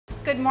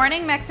Good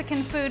morning,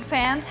 Mexican food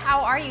fans.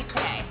 How are you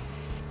today?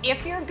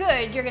 If you're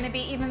good, you're gonna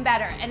be even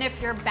better. And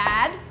if you're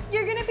bad,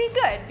 you're gonna be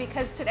good,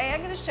 because today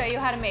I'm gonna show you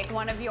how to make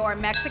one of your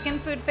Mexican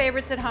food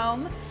favorites at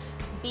home,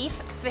 beef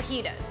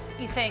fajitas.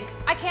 You think,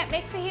 I can't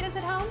make fajitas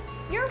at home?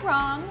 You're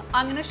wrong.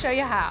 I'm gonna show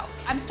you how.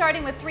 I'm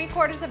starting with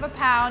 3/4 of a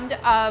pound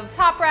of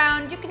top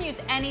round. You can use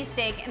any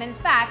steak, and in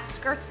fact,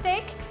 skirt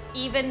steak,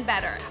 even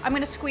better. I'm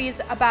gonna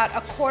squeeze about a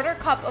 1/4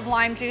 cup of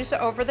lime juice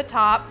over the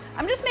top.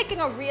 I'm just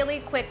making a really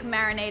quick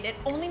marinade. It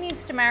only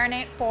needs to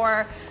marinate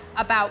for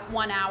about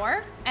 1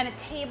 hour, and a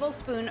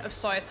tablespoon of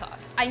soy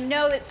sauce. I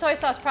know that soy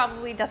sauce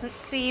probably doesn't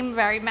seem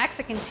very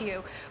Mexican to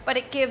you, but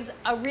it gives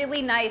a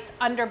really nice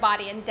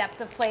underbody and depth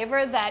of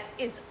flavor that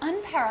is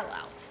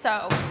unparalleled.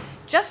 So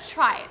just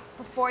try it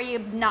before you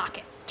knock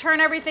it.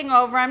 Turn everything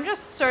over. I'm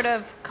just sort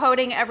of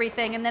coating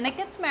everything, and then it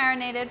gets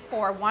marinated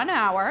for 1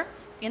 hour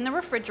in the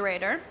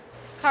refrigerator.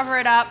 Cover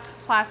it up,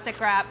 plastic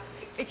wrap.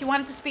 If you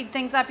wanted to speed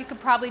things up, you could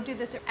probably do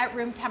this at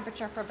room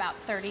temperature for about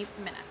 30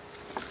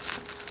 minutes.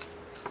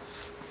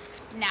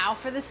 Now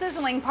for the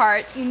sizzling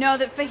part. You know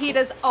that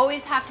fajitas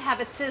always have to have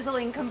a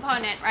sizzling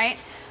component, right?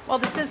 Well,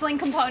 the sizzling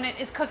component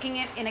is cooking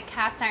it in a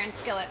cast iron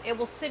skillet. It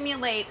will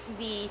simulate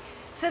the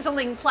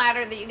sizzling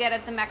platter that you get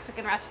at the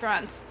Mexican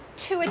restaurants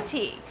to a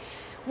T.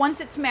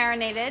 Once it's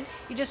marinated,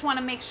 you just want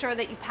to make sure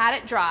that you pat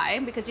it dry,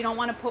 because you don't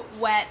want to put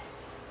wet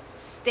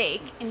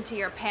steak into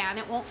your pan.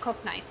 It won't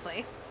cook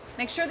nicely.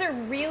 Make sure they're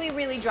really,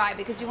 really dry,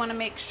 because you want to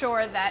make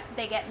sure that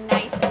they get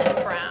nice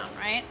and brown,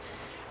 right?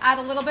 Add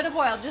a little bit of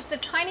oil, just a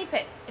tiny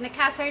bit. In a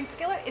cast iron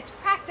skillet, it's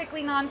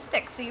practically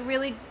non-stick, so you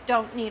really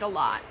don't need a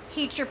lot.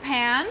 Heat your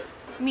pan,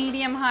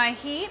 medium-high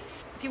heat.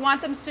 If you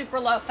want them super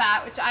low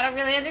fat, which I don't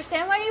really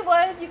understand why you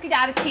would, you could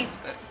add a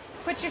teaspoon.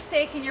 Put your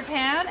steak in your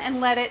pan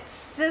and let it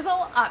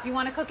sizzle up. You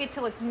want to cook it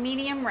till it's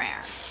medium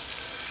rare.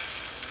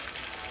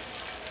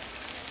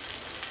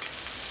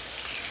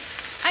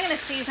 I'm gonna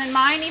season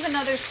mine, even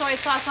though there's soy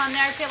sauce on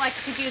there. I feel like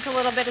you could use a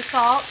little bit of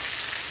salt.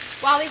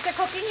 While these are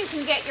cooking, you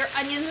can get your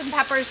onions and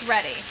peppers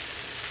ready.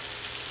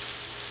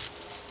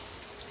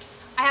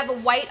 I have a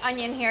white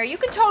onion here. You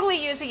could totally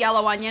use a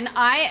yellow onion.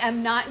 I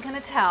am not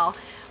gonna tell,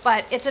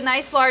 but it's a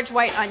nice large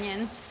white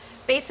onion.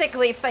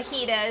 Basically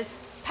fajitas,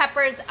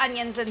 peppers,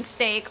 onions, and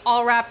steak,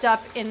 all wrapped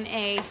up in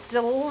a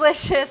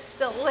delicious,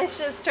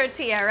 delicious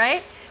tortilla,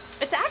 right?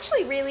 It's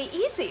actually really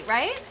easy,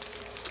 right?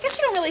 I guess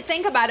you don't really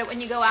think about it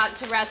when you go out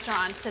to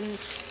restaurants and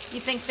you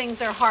think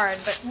things are hard,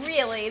 but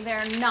really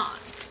they're not.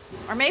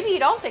 Or maybe you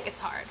don't think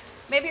it's hard.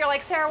 Maybe you're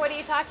like, Sarah, what are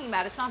you talking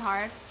about? It's not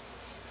hard.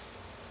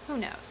 Who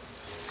knows?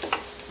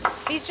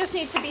 These just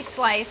need to be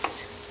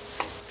sliced.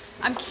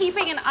 I'm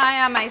keeping an eye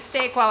on my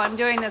steak while I'm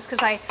doing this,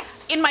 because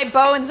in my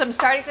bones, I'm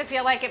starting to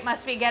feel like it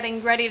must be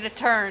getting ready to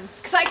turn,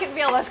 because I can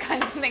feel those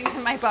kinds of things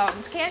in my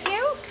bones. Can't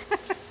you?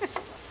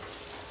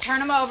 Turn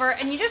them over,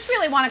 and you just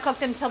really want to cook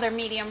them till they're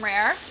medium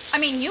rare. I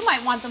mean, you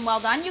might want them well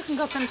done. You can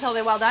cook them till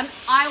they're well done.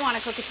 I want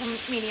to cook it till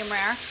medium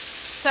rare.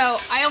 So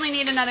I only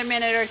need another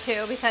minute or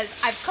two, because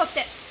I've cooked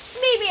it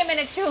maybe a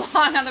minute too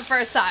long on the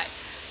first side.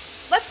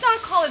 Let's not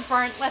call it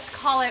burnt. Let's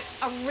call it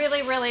a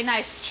really, really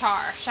nice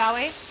char, shall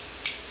we?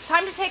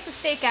 Time to take the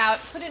steak out,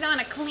 put it on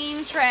a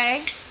clean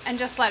tray, and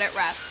just let it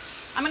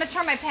rest. I'm going to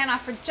turn my pan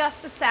off for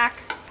just a sec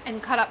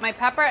and cut up my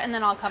pepper, and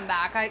then I'll come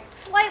back. I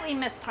slightly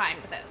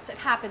mistimed this. It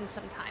happens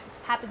sometimes.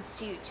 It happens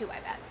to you too, I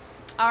bet.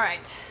 All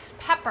right,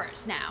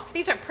 peppers now.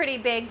 These are pretty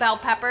big bell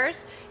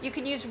peppers. You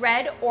can use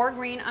red or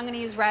green. I'm gonna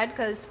use red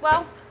because,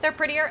 well, they're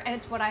prettier and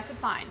it's what I could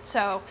find.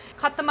 So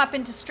cut them up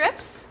into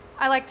strips.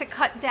 I like to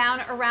cut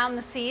down around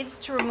the seeds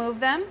to remove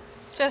them.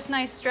 Just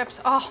nice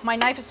strips. Oh, my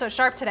knife is so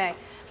sharp today.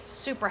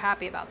 Super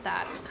happy about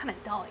that. It was kind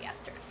of dull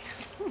yesterday.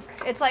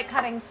 It's like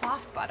cutting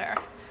soft butter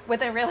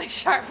with a really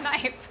sharp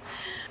knife.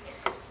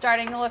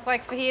 Starting to look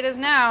like fajitas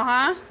now,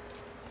 huh?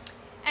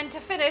 And to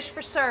finish,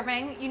 for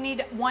serving, you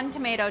need 1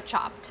 tomato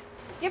chopped.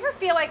 Do you ever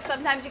feel like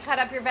sometimes you cut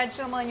up your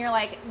vegetable and you're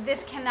like,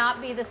 this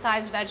cannot be the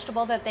size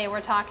vegetable that they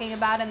were talking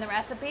about in the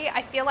recipe?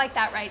 I feel like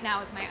that right now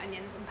with my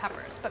onions and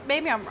peppers, but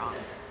maybe I'm wrong.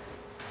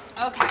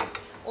 Okay,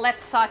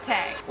 let's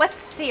saute. Let's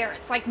sear.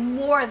 It's like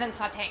more than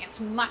sauteing. It's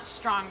much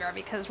stronger,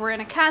 because we're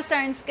in a cast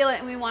iron skillet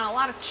and we want a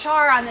lot of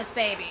char on this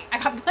baby. I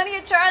got plenty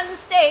of char on the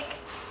steak.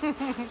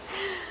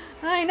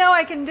 I know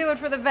I can do it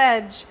for the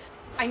veg.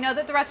 I know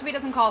that the recipe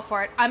doesn't call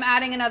for it. I'm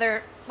adding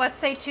another, let's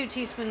say 2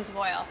 teaspoons of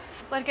oil.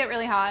 Let it get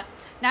really hot.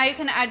 Now you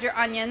can add your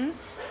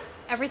onions.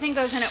 Everything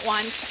goes in at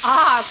once.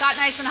 Ah, it got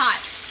nice and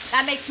hot.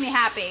 That makes me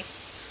happy.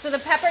 So the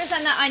peppers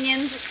and the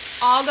onions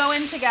all go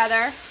in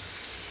together.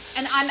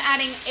 And I'm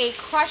adding a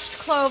crushed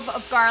clove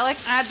of garlic.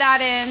 Add that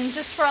in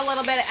just for a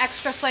little bit of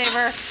extra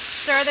flavor.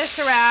 Stir this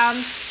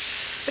around.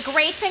 The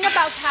great thing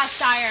about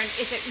cast iron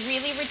is it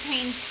really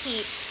retains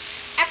heat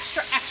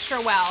extra, extra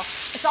well.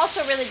 It's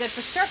also really good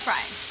for stir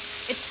frying.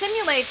 It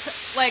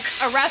simulates like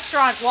a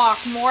restaurant wok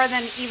more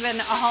than even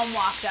a home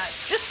wok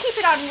does. Just keep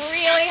it on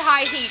really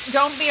high heat.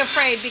 Don't be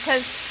afraid,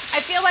 because I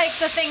feel like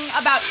the thing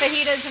about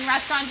fajitas in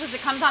restaurants is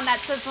it comes on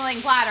that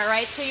sizzling platter,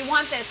 right? So you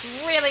want this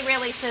really,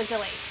 really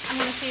sizzly. I'm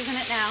gonna season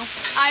it now.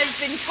 I've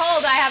been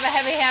told I have a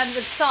heavy hand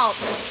with salt.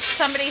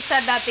 Somebody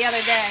said that the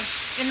other day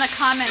in the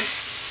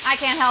comments. I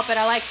can't help it,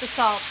 I like the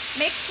salt.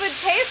 Makes food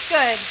taste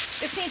good.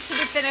 This needs to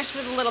be finished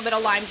with a little bit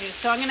of lime juice,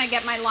 so I'm gonna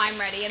get my lime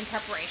ready in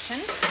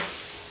preparation.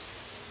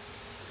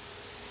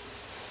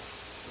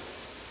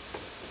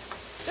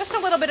 Just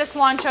a little bit of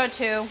cilantro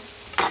too,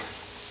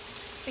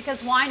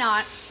 because why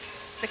not?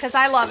 Because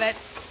I love it.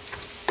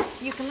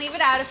 You can leave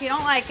it out if you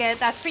don't like it.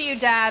 That's for you,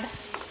 Dad.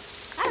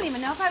 I don't even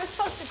know if I was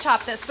supposed to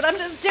chop this, but I'm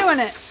just doing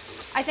it.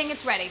 I think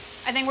it's ready.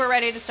 I think we're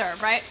ready to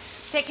serve, right?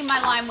 Taking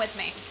my lime with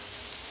me.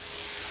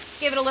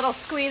 Give it a little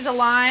squeeze of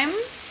lime.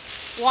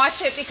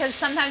 Watch it, because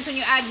sometimes when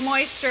you add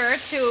moisture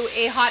to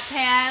a hot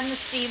pan, the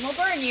steam will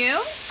burn you.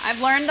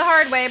 I've learned the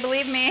hard way,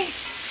 believe me.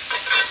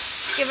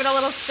 Give it a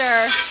little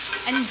stir,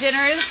 and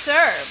dinner is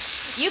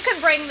served. You can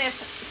bring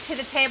this to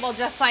the table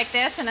just like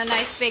this in a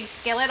nice big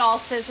skillet, all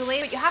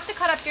sizzly, but you have to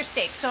cut up your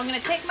steak. So I'm gonna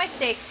take my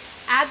steak,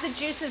 add the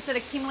juices that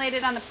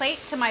accumulated on the plate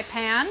to my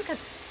pan, because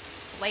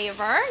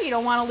flavor, you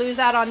don't wanna lose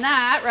out on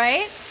that,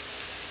 right?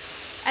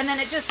 And then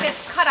it just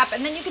gets cut up,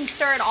 and then you can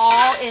stir it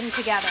all in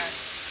together.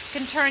 You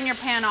can turn your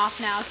pan off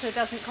now so it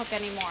doesn't cook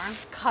anymore.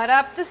 Cut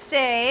up the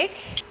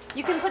steak.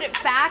 You can put it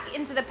back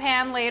into the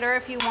pan later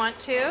if you want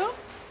to.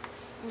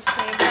 And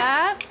save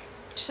that.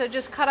 So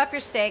just cut up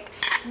your steak.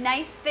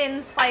 Nice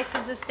thin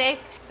slices of steak.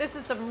 This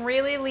is some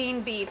really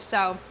lean beef,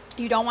 so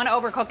you don't want to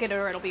overcook it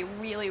or it'll be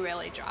really,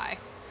 really dry.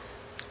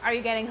 Are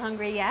you getting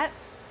hungry yet?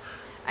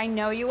 I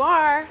know you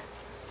are.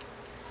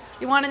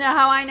 You want to know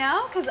how I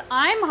know? Because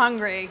I'm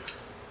hungry.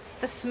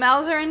 The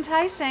smells are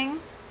enticing.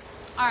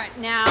 All right,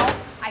 now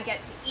I get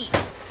to eat.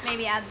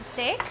 Maybe add the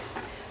steak.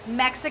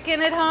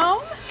 Mexican at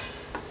home?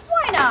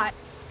 Why not?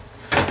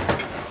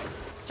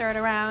 Stir it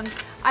around.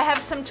 I have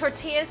some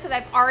tortillas that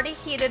I've already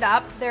heated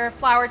up. They're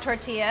flour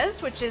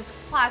tortillas, which is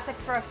classic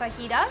for a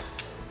fajita.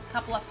 A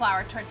couple of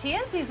flour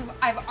tortillas. These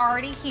I've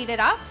already heated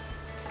up.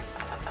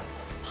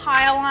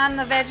 Pile on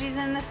the veggies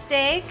and the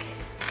steak.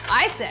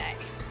 I say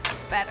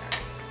better.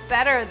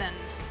 Better than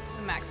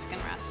the Mexican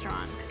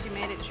restaurant, because you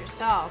made it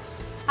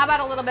yourself. How about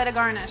a little bit of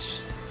garnish?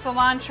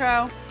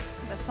 Cilantro,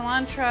 the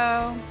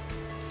cilantro,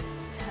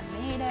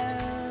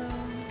 tomato.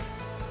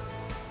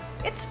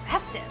 It's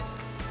festive.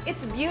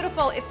 It's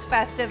beautiful, it's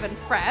festive and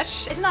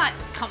fresh. It's not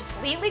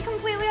completely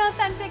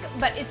authentic,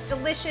 but it's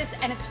delicious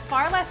and it's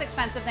far less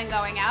expensive than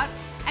going out,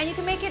 and you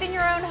can make it in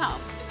your own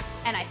home.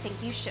 And I think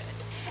you should.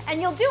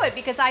 And you'll do it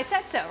because I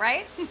said so,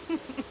 right?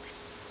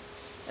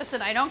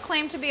 Listen, I don't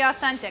claim to be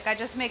authentic, I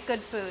just make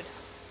good food.